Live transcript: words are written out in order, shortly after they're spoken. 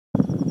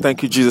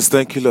Thank you, Jesus.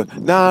 Thank you, Lord.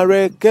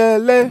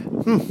 Narekele.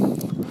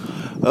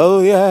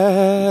 Oh,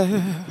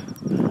 yeah.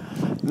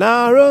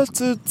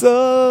 Narotuto.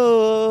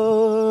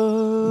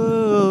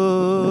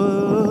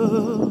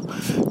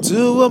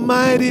 To a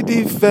mighty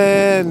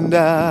defender.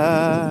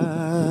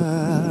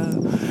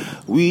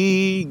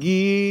 We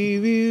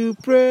give you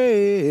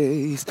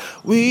praise.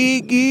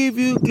 We give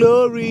you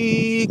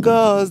glory.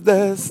 'Cause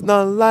there's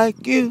none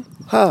like you.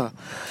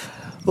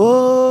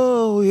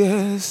 Oh,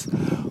 yes.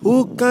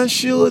 Who can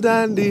shield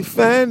and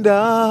defend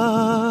us?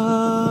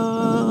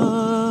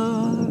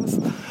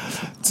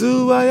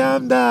 To I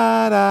am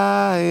that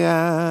I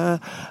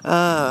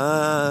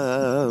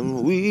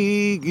am.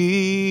 We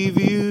give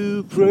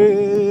you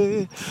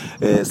praise.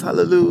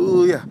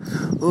 Hallelujah.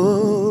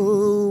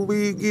 Oh,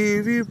 we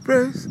give you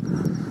praise.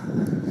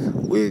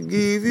 We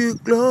give you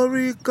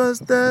glory, 'cause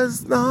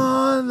there's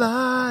none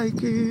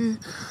like you.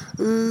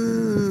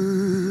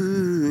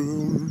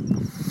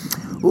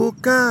 Who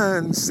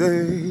can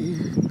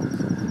save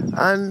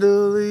and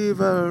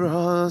deliver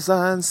us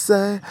and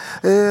set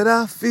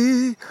our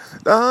feet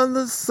on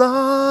the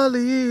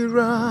solid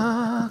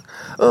rock?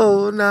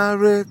 Oh,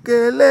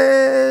 Narekele,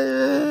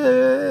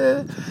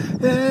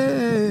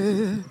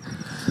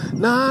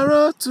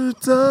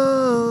 Narotuto,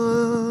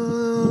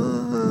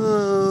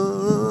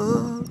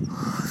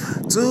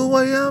 to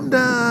I am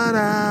that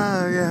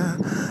I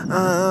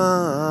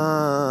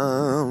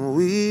am.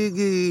 We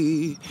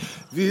give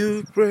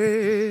you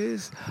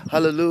praise.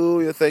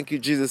 Hallelujah. Thank you,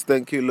 Jesus.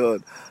 Thank you,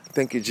 Lord.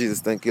 Thank you, Jesus.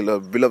 Thank you,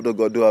 Lord. Beloved of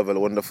God, do have a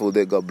wonderful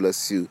day. God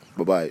bless you.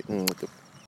 Bye-bye.